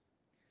this.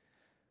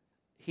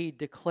 He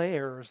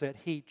declares that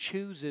he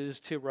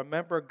chooses to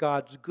remember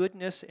God's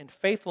goodness and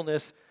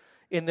faithfulness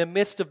in the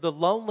midst of the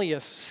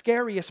loneliest,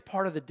 scariest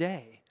part of the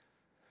day,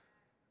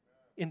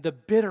 in the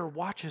bitter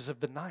watches of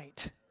the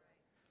night.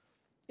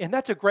 And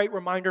that's a great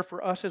reminder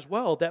for us as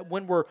well, that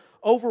when we're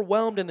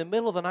overwhelmed in the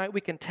middle of the night, we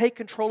can take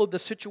control of the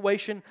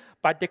situation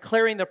by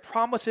declaring the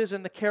promises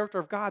and the character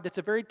of God. That's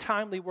a very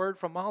timely word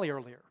from Molly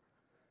earlier.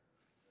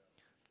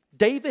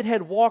 David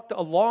had walked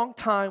a long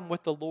time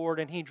with the Lord,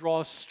 and he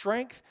draws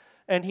strength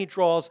and he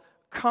draws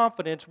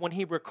confidence when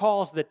he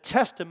recalls the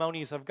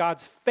testimonies of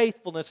God's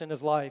faithfulness in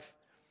his life.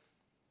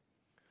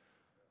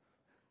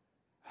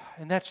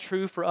 And that's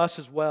true for us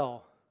as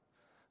well.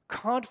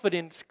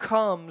 Confidence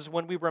comes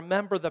when we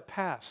remember the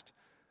past,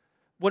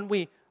 when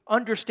we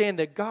understand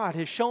that God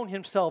has shown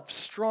Himself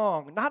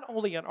strong, not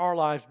only in our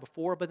lives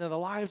before, but in the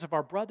lives of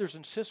our brothers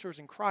and sisters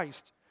in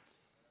Christ.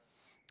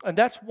 And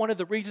that's one of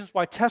the reasons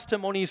why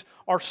testimonies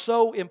are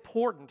so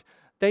important.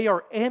 They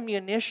are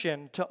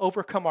ammunition to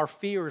overcome our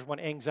fears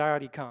when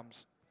anxiety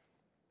comes.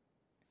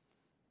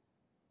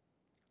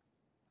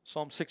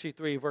 Psalm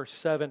 63, verse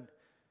 7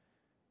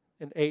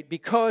 and 8.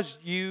 Because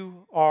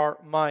you are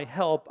my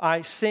help,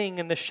 I sing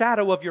in the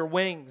shadow of your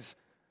wings.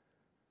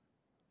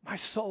 My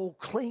soul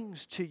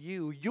clings to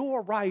you.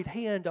 Your right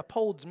hand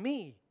upholds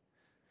me.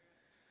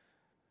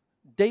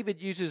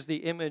 David uses the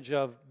image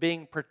of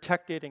being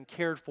protected and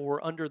cared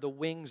for under the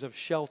wings of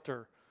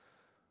shelter.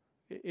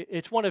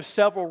 It's one of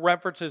several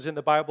references in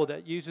the Bible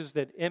that uses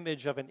that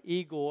image of an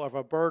eagle, of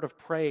a bird of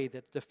prey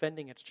that's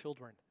defending its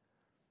children.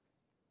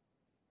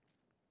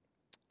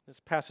 This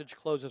passage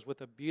closes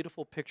with a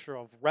beautiful picture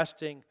of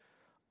resting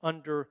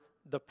under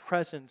the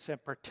presence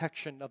and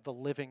protection of the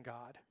living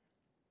God.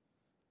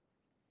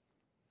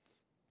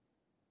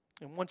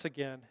 And once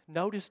again,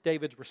 notice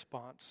David's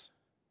response.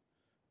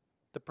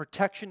 The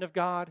protection of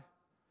God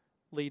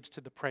leads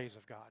to the praise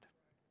of God.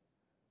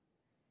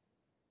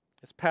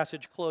 This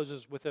passage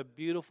closes with a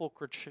beautiful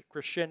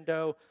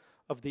crescendo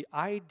of the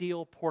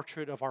ideal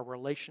portrait of our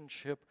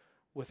relationship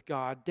with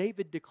God.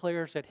 David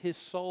declares that his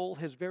soul,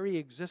 his very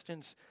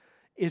existence,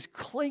 is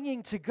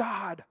clinging to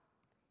God.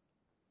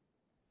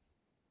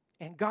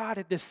 And God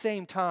at the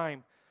same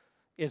time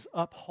is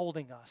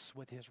upholding us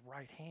with His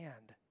right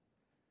hand.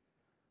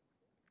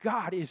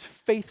 God is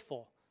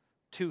faithful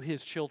to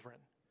His children.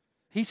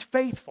 He's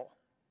faithful.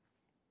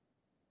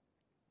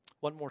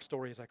 One more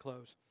story as I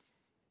close.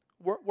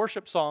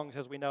 Worship songs,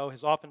 as we know,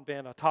 has often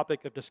been a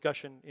topic of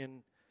discussion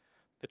in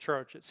the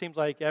church. It seems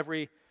like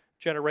every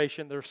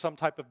generation there's some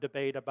type of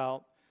debate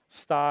about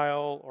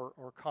style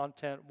or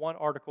content. One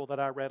article that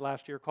I read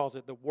last year calls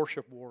it the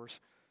worship wars.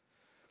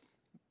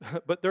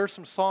 But there are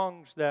some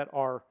songs that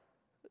are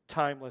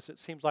timeless. It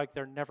seems like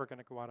they're never going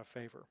to go out of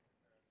favor.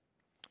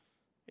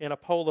 In a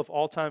poll of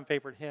all-time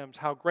favorite hymns,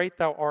 How Great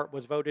Thou Art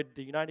was voted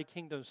the United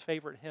Kingdom's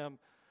favorite hymn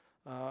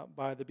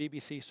by the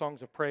BBC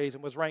Songs of Praise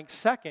and was ranked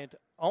second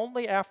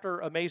only after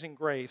Amazing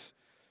Grace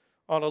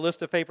on a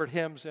list of favorite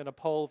hymns in a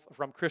poll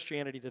from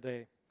Christianity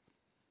Today.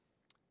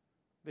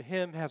 The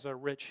hymn has a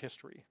rich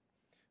history.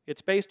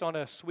 It's based on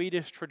a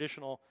Swedish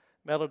traditional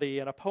melody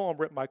and a poem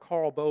written by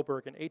Karl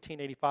Boberg in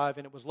 1885,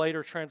 and it was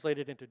later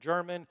translated into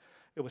German.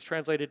 It was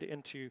translated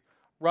into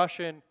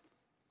Russian.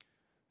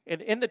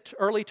 And in the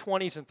early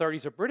 20s and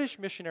 30s, a British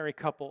missionary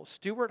couple,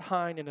 Stuart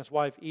Hine and his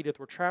wife Edith,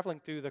 were traveling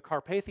through the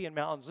Carpathian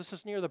Mountains. This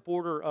is near the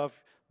border of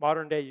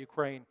modern-day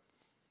Ukraine.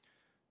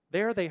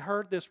 There they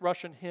heard this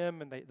Russian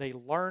hymn, and they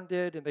learned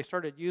it, and they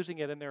started using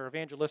it in their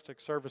evangelistic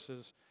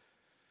services.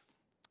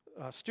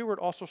 Stuart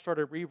also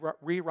started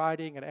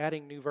rewriting and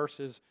adding new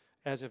verses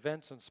as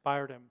events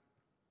inspired him.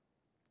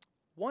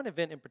 One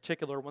event in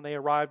particular, when they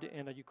arrived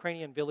in a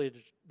Ukrainian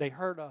village, they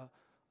heard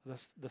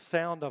the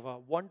sound of a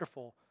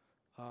wonderful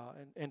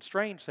and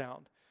strange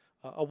sound.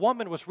 A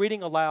woman was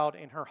reading aloud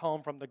in her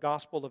home from the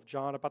Gospel of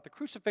John about the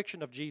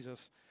crucifixion of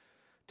Jesus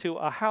to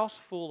a house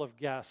full of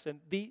guests. And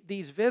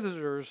these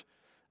visitors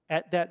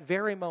at that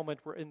very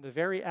moment were in the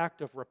very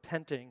act of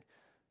repenting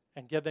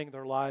and giving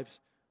their lives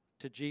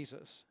to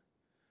Jesus.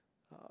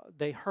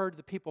 They heard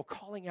the people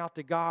calling out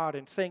to God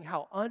and saying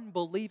how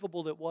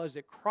unbelievable it was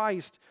that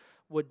Christ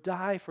would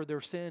die for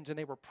their sins, and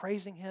they were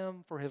praising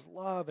Him for His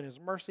love and His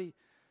mercy.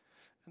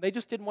 And they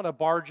just didn't want to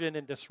barge in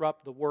and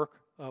disrupt the work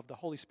of the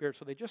Holy Spirit,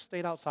 so they just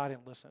stayed outside and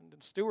listened.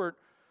 And Stuart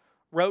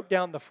wrote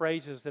down the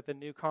phrases that the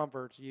new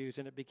converts used,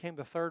 and it became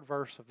the third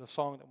verse of the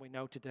song that we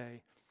know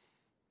today.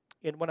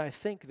 And when I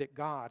think that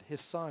God,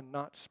 His Son,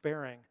 not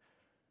sparing,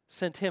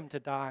 sent Him to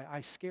die,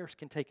 I scarce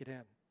can take it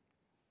in.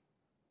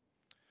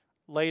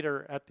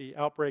 Later, at the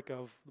outbreak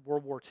of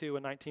World War II in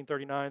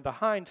 1939, the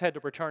Hines had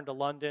to return to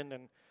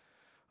London,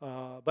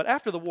 but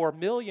after the war,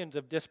 millions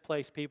of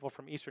displaced people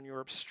from Eastern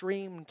Europe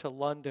streamed to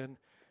London,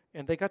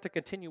 and they got to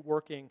continue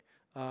working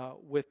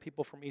with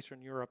people from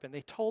Eastern Europe. And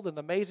they told an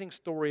amazing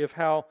story of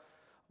how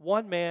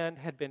one man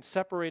had been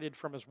separated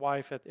from his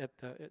wife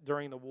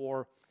during the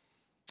war,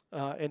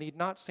 and he'd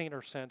not seen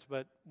her since,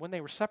 but when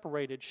they were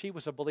separated, she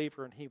was a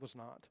believer and he was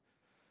not.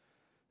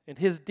 And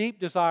his deep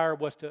desire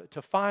was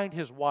to find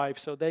his wife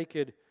so they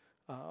could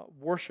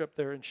worship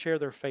there and share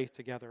their faith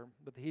together,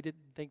 but he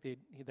didn't think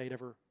they'd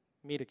ever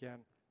meet again.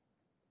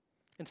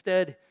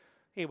 Instead,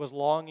 he was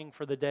longing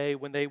for the day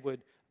when they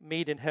would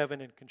meet in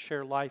heaven and can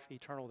share life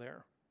eternal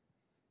there.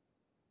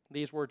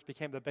 These words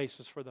became the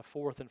basis for the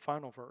fourth and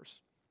final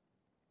verse.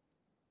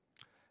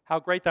 How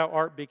Great Thou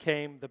Art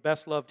became the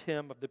best-loved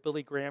hymn of the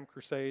Billy Graham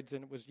Crusades,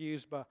 and it was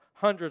used by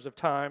hundreds of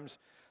times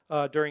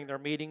during their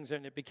meetings,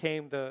 and it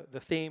became the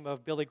theme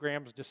of Billy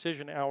Graham's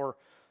Decision Hour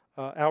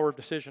of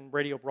Decision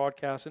radio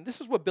broadcast. And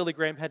this is what Billy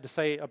Graham had to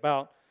say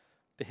about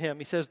the hymn.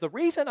 He says, "The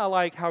reason I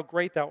like How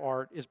Great Thou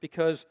Art is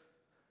because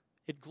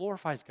it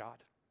glorifies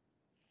God.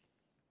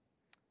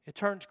 It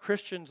turns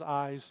Christians'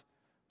 eyes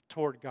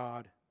toward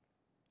God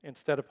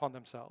instead upon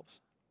themselves."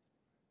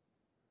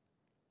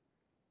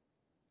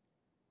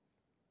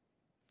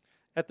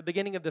 At the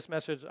beginning of this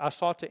message, I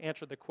sought to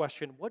answer the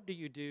question, what do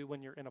you do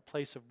when you're in a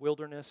place of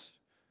wilderness,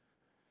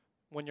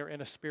 when you're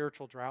in a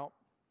spiritual drought?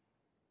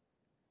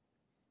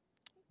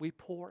 We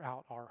pour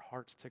out our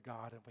hearts to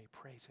God and we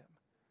praise Him.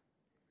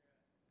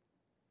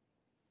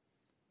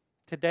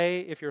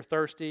 Today, if you're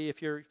thirsty,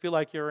 if you feel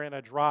like you're in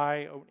a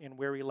dry and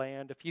weary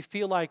land, if you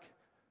feel like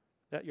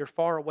that you're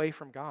far away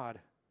from God,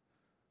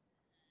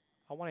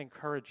 I want to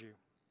encourage you.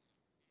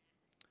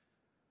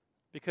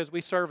 Because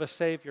we serve a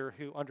Savior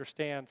who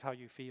understands how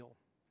you feel.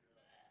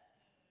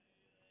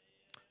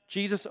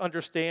 Jesus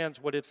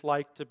understands what it's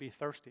like to be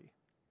thirsty.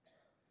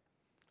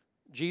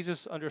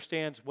 Jesus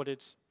understands what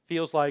it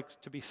feels like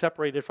to be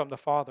separated from the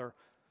Father.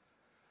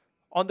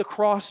 On the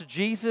cross,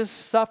 Jesus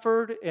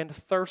suffered and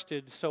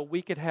thirsted so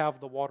we could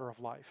have the water of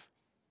life.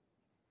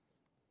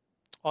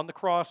 On the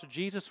cross,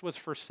 Jesus was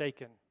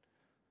forsaken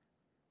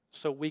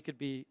so we could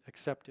be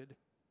accepted.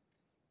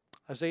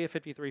 Isaiah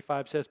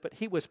 53:5 says, "But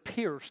He was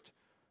pierced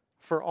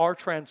for our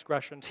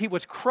transgressions. He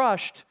was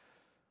crushed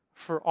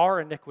for our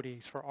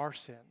iniquities, for our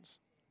sins.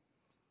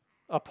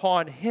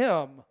 Upon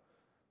Him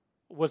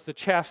was the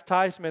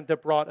chastisement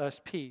that brought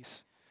us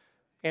peace.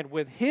 And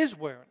with His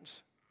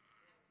wounds,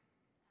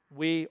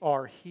 we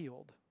are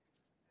healed."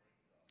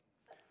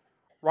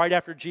 Right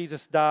after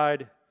Jesus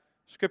died,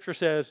 Scripture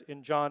says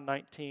in John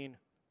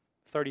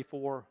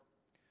 19:34,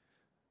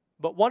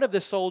 "But one of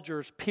the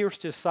soldiers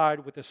pierced His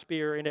side with a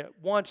spear, and at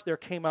once there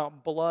came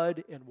out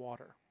blood and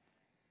water."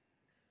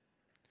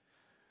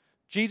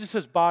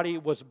 Jesus' body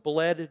was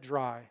bled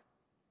dry,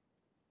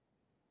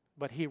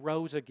 but He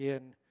rose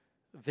again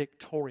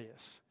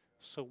victorious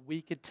so we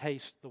could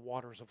taste the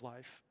waters of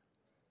life.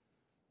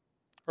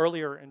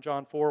 Earlier in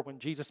John 4, when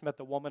Jesus met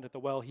the woman at the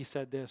well, He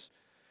said this,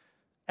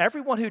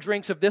 "Everyone who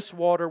drinks of this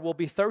water will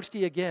be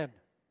thirsty again.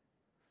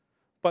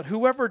 But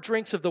whoever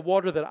drinks of the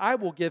water that I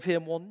will give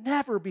him will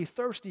never be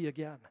thirsty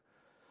again.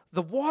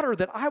 The water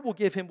that I will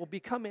give him will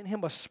become in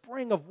him a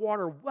spring of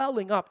water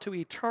welling up to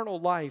eternal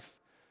life.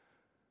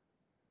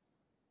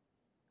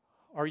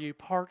 Are you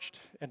parched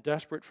and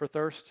desperate for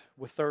thirst,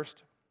 with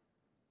thirst?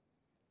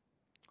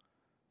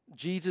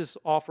 Jesus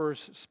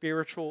offers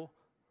spiritual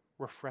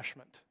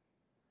refreshment.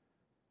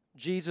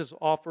 Jesus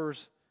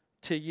offers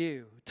to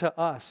you, to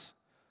us,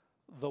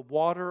 the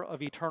water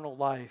of eternal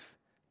life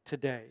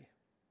today.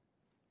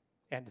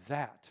 And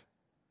that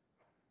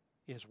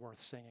is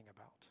worth singing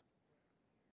about.